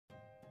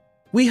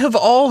We have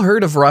all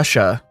heard of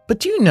Russia, but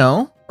do you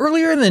know?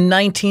 Earlier in the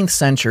 19th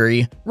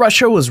century,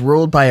 Russia was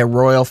ruled by a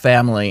royal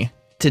family.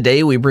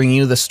 Today we bring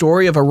you the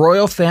story of a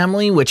royal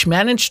family which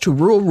managed to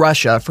rule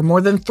Russia for more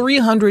than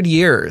 300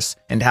 years,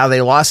 and how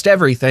they lost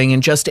everything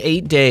in just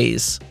 8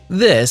 days.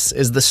 This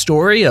is the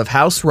story of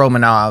House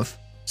Romanov.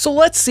 So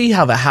let's see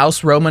how the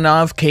House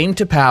Romanov came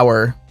to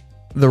power.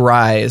 The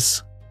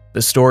Rise.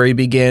 The story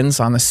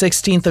begins on the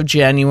 16th of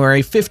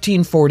January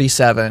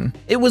 1547.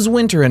 It was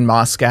winter in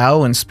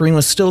Moscow and spring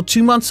was still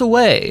 2 months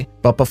away.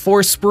 But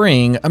before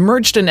spring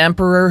emerged an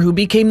emperor who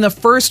became the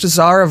first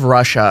Tsar of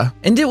Russia,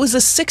 and it was a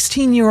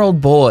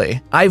 16-year-old boy,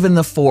 Ivan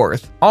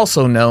IV,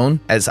 also known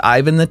as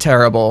Ivan the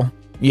Terrible.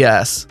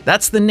 Yes,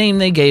 that's the name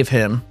they gave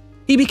him.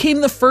 He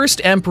became the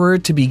first emperor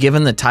to be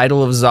given the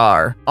title of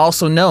Tsar,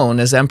 also known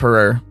as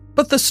emperor.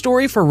 But the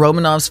story for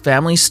Romanov's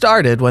family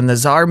started when the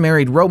Tsar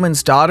married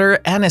Roman's daughter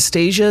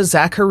Anastasia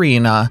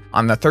Zakharina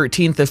on the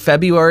 13th of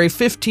February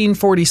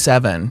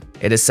 1547.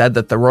 It is said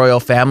that the royal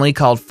family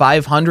called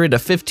 500 to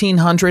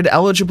 1500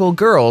 eligible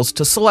girls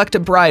to select a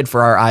bride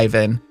for our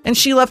Ivan, and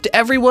she left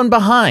everyone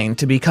behind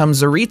to become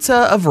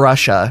Tsaritsa of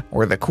Russia,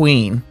 or the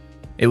Queen.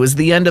 It was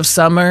the end of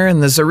summer,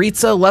 and the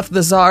Tsaritsa left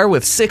the Tsar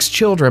with 6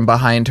 children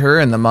behind her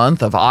in the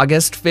month of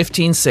August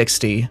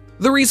 1560.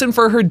 The reason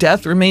for her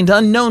death remained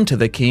unknown to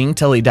the king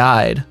till he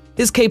died.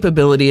 His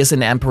capability as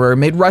an emperor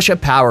made Russia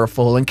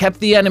powerful and kept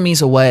the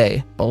enemies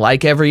away, but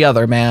like every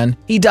other man,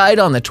 he died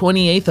on the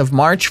 28th of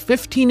March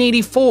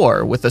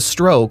 1584 with a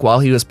stroke while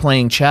he was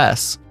playing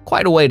chess.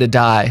 Quite a way to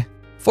die.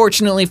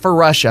 Fortunately for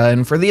Russia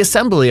and for the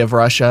Assembly of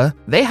Russia,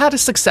 they had a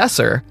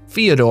successor,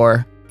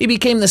 Fyodor. He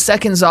became the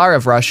second Tsar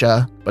of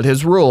Russia, but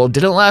his rule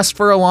didn't last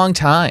for a long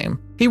time.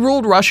 He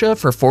ruled Russia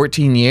for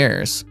 14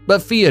 years,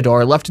 but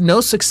Fyodor left no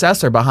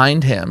successor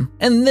behind him,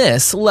 and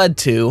this led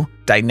to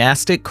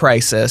Dynastic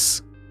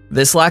crisis.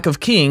 This lack of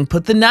king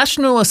put the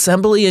National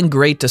Assembly in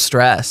great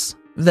distress.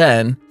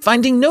 Then,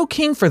 finding no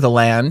king for the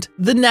land,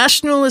 the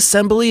National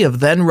Assembly of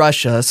then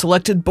Russia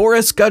selected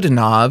Boris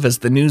Godunov as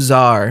the new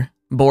Tsar.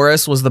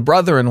 Boris was the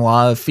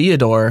brother-in-law of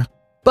Fyodor.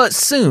 But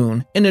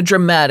soon, in a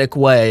dramatic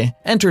way,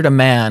 entered a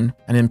man,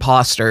 an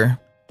imposter.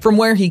 From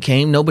where he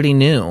came, nobody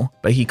knew,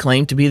 but he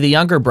claimed to be the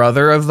younger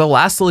brother of the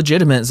last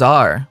legitimate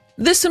Tsar.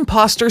 This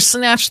imposter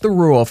snatched the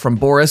rule from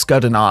Boris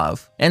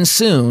Godunov, and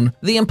soon,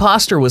 the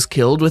imposter was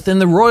killed within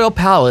the royal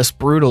palace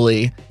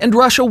brutally, and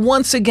Russia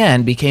once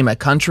again became a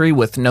country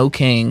with no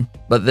king.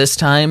 But this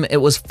time, it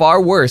was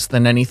far worse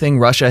than anything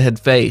Russia had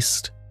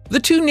faced. The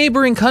two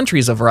neighboring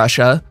countries of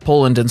Russia,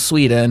 Poland and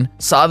Sweden,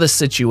 saw this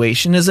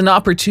situation as an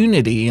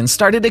opportunity and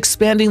started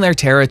expanding their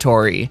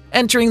territory,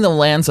 entering the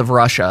lands of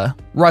Russia.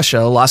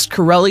 Russia lost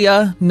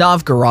Karelia,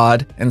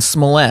 Novgorod, and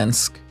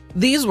Smolensk.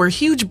 These were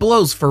huge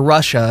blows for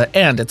Russia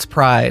and its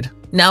pride.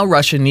 Now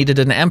Russia needed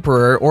an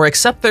emperor or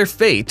accept their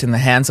fate in the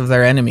hands of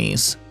their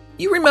enemies.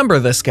 You remember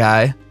this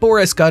guy,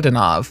 Boris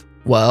Godunov.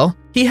 Well,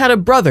 he had a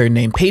brother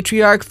named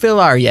Patriarch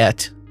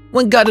Filaryet.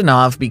 When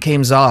Godunov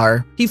became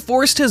Tsar, he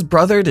forced his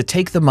brother to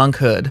take the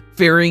monkhood,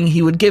 fearing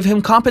he would give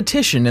him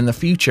competition in the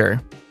future.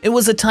 It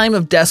was a time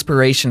of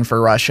desperation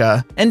for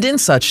Russia, and in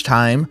such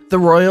time, the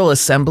Royal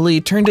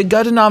Assembly turned to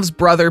Godunov's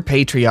brother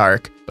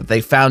Patriarch, but they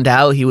found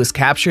out he was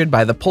captured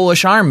by the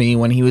Polish army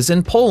when he was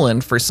in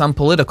Poland for some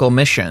political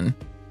mission.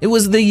 It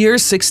was the year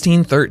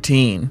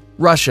 1613.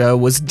 Russia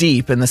was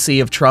deep in the sea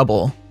of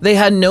trouble. They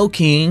had no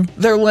king,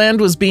 their land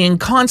was being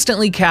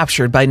constantly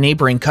captured by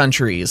neighboring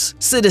countries,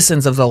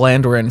 citizens of the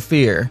land were in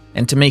fear,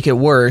 and to make it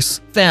worse,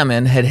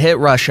 famine had hit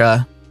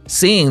Russia.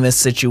 Seeing this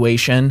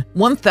situation,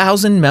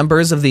 1,000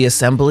 members of the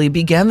assembly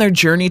began their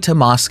journey to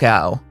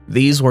Moscow.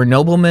 These were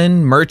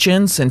noblemen,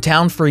 merchants, and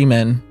town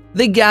freemen.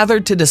 They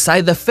gathered to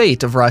decide the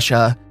fate of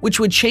Russia, which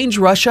would change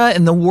Russia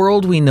and the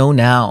world we know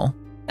now.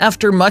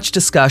 After much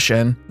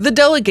discussion, the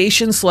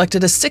delegation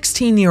selected a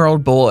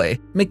 16-year-old boy,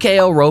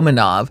 Mikhail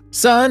Romanov,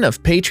 son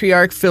of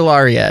Patriarch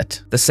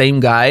Filaryet, the same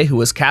guy who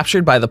was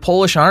captured by the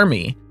Polish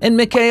army, and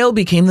Mikhail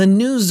became the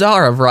new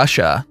Tsar of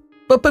Russia.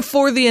 But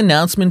before the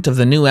announcement of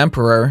the new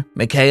emperor,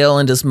 Mikhail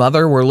and his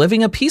mother were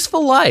living a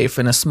peaceful life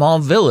in a small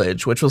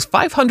village which was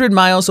 500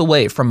 miles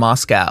away from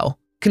Moscow.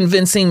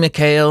 Convincing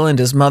Mikhail and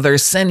his mother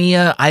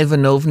Ksenia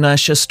Ivanovna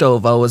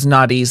Shestova was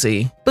not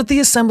easy, but the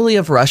Assembly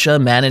of Russia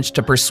managed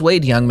to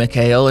persuade young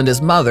Mikhail and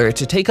his mother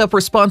to take up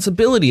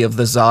responsibility of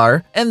the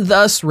Tsar, and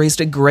thus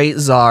raised a great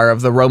Tsar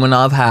of the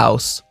Romanov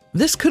house.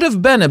 This could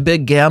have been a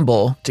big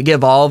gamble, to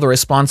give all the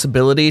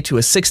responsibility to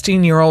a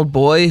 16-year-old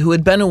boy who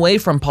had been away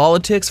from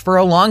politics for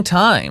a long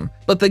time,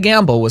 but the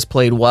gamble was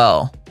played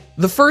well.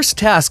 The first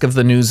task of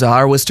the new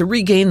Tsar was to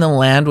regain the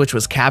land which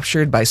was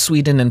captured by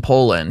Sweden and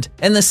Poland,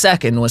 and the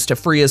second was to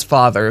free his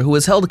father, who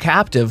was held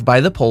captive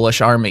by the Polish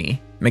army.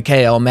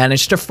 Mikhail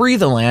managed to free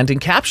the land and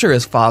capture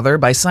his father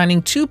by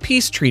signing 2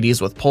 peace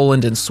treaties with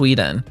Poland and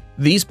Sweden.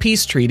 These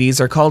peace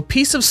treaties are called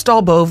Peace of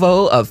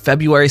Stolbovo of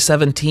February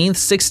 17,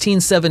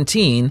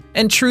 1617,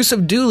 and Truce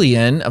of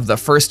Dulin of the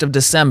 1st of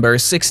December,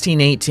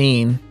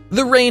 1618.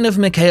 The reign of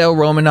Mikhail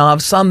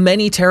Romanov saw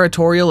many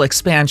territorial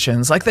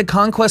expansions like the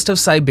conquest of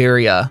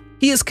Siberia.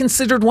 He is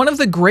considered one of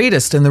the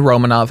greatest in the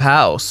Romanov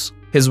house.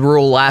 His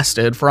rule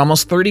lasted for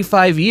almost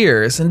 35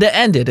 years and it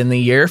ended in the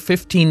year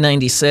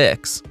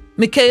 1596.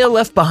 Mikhail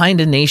left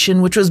behind a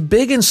nation which was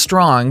big and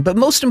strong, but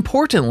most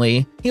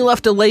importantly, he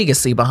left a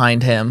legacy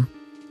behind him.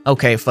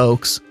 Okay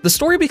folks, the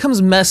story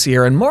becomes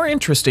messier and more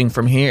interesting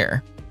from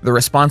here. The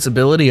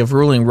responsibility of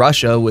ruling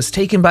Russia was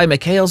taken by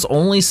Mikhail's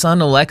only son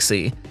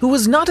Alexei, who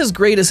was not as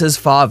great as his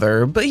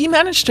father, but he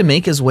managed to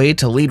make his way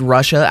to lead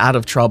Russia out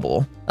of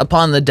trouble.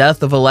 Upon the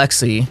death of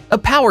Alexei, a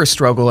power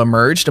struggle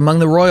emerged among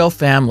the royal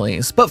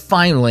families, but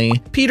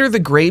finally, Peter the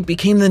Great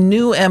became the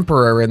new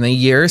emperor in the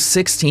year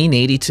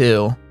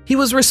 1682. He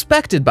was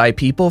respected by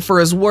people for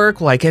his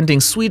work like ending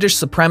Swedish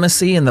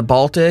supremacy in the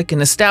Baltic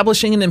and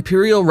establishing an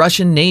Imperial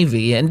Russian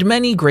Navy and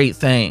many great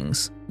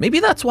things. Maybe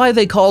that's why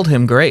they called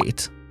him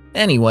great.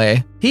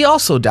 Anyway, he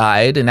also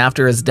died, and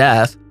after his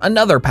death,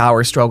 another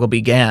power struggle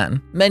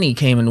began. Many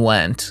came and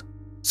went.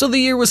 So the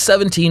year was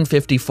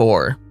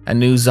 1754. A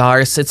new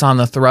Tsar sits on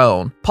the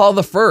throne, Paul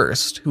I,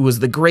 who was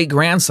the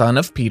great-grandson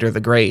of Peter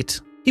the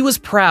Great. He was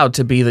proud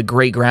to be the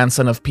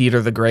great-grandson of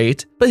Peter the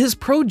Great, but his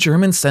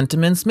pro-German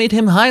sentiments made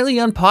him highly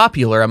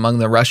unpopular among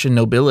the Russian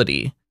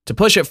nobility. To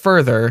push it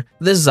further,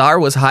 this Tsar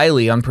was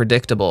highly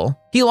unpredictable.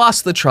 He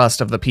lost the trust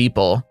of the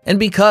people, and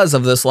because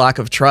of this lack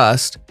of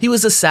trust, he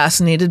was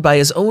assassinated by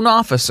his own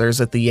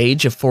officers at the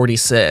age of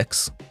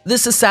 46.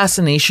 This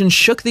assassination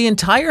shook the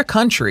entire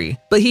country,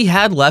 but he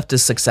had left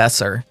his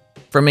successor.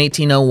 From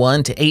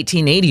 1801 to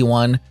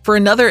 1881, for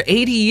another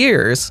 80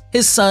 years,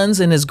 his sons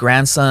and his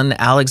grandson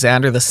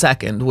Alexander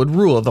II would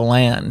rule the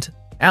land.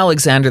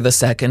 Alexander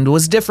II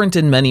was different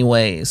in many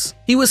ways.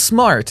 He was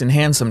smart and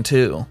handsome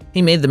too.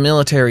 He made the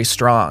military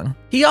strong.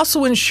 He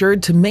also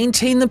ensured to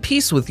maintain the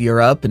peace with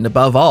Europe and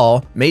above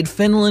all, made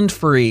Finland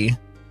free.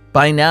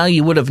 By now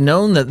you would have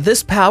known that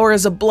this power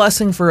is a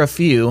blessing for a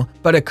few,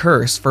 but a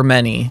curse for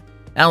many.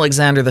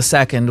 Alexander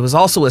II was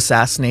also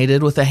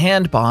assassinated with a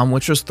hand bomb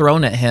which was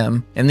thrown at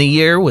him, and the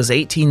year was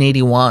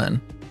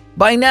 1881.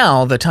 By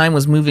now, the time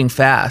was moving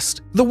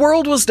fast. The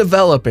world was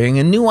developing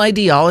and new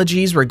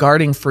ideologies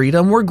regarding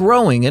freedom were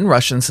growing in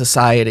Russian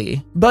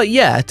society. But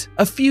yet,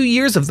 a few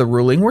years of the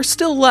ruling were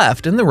still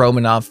left in the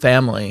Romanov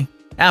family.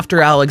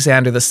 After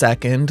Alexander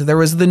II, there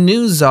was the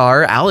new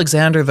Tsar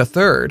Alexander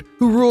III,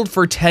 who ruled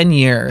for 10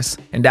 years,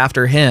 and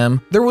after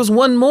him, there was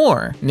one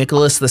more,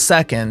 Nicholas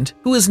II,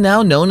 who is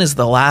now known as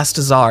the last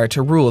Tsar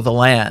to rule the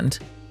land.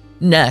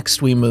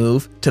 Next, we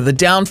move to the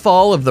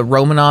downfall of the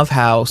Romanov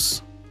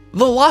house.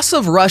 The loss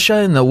of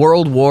Russia in the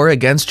World War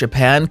against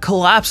Japan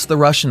collapsed the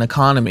Russian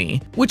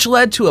economy, which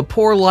led to a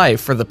poor life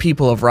for the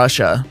people of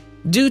Russia.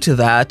 Due to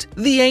that,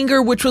 the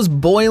anger which was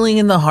boiling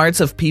in the hearts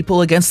of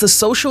people against the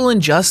social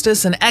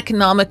injustice and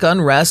economic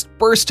unrest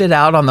bursted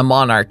out on the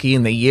monarchy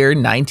in the year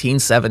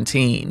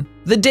 1917.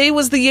 The day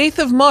was the 8th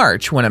of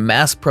March when a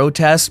mass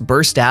protest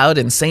burst out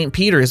in St.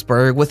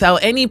 Petersburg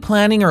without any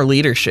planning or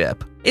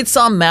leadership. It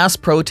saw mass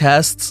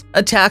protests,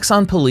 attacks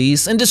on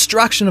police, and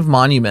destruction of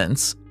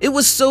monuments. It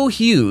was so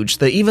huge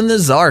that even the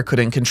Tsar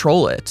couldn't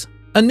control it.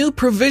 A new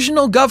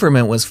provisional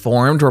government was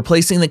formed,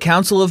 replacing the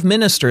Council of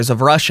Ministers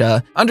of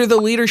Russia under the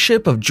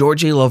leadership of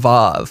Georgy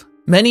Lvov.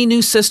 Many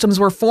new systems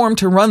were formed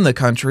to run the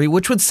country,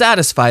 which would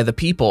satisfy the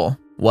people.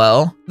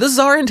 Well, the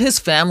Tsar and his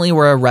family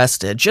were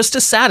arrested just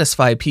to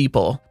satisfy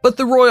people, but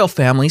the royal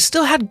family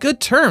still had good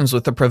terms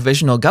with the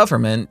provisional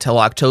government till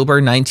October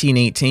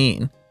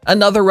 1918.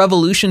 Another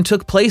revolution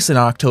took place in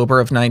October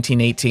of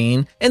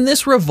 1918, and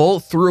this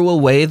revolt threw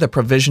away the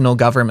provisional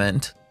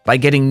government. By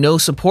getting no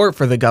support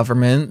for the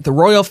government, the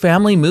royal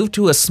family moved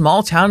to a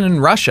small town in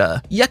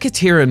Russia,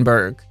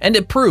 Yekaterinburg, and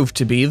it proved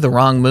to be the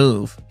wrong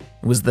move.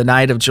 It was the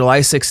night of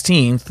July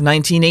 16,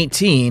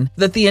 1918,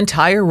 that the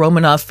entire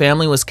Romanov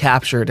family was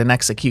captured and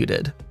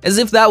executed. As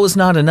if that was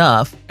not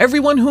enough,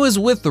 everyone who was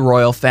with the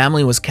royal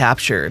family was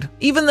captured.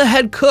 Even the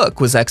head cook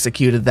was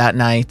executed that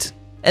night.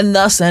 And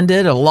thus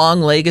ended a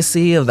long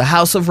legacy of the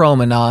House of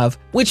Romanov,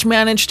 which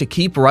managed to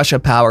keep Russia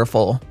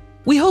powerful.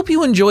 We hope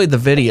you enjoyed the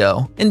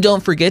video, and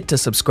don't forget to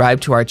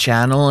subscribe to our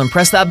channel and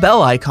press that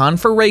bell icon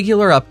for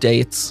regular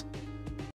updates.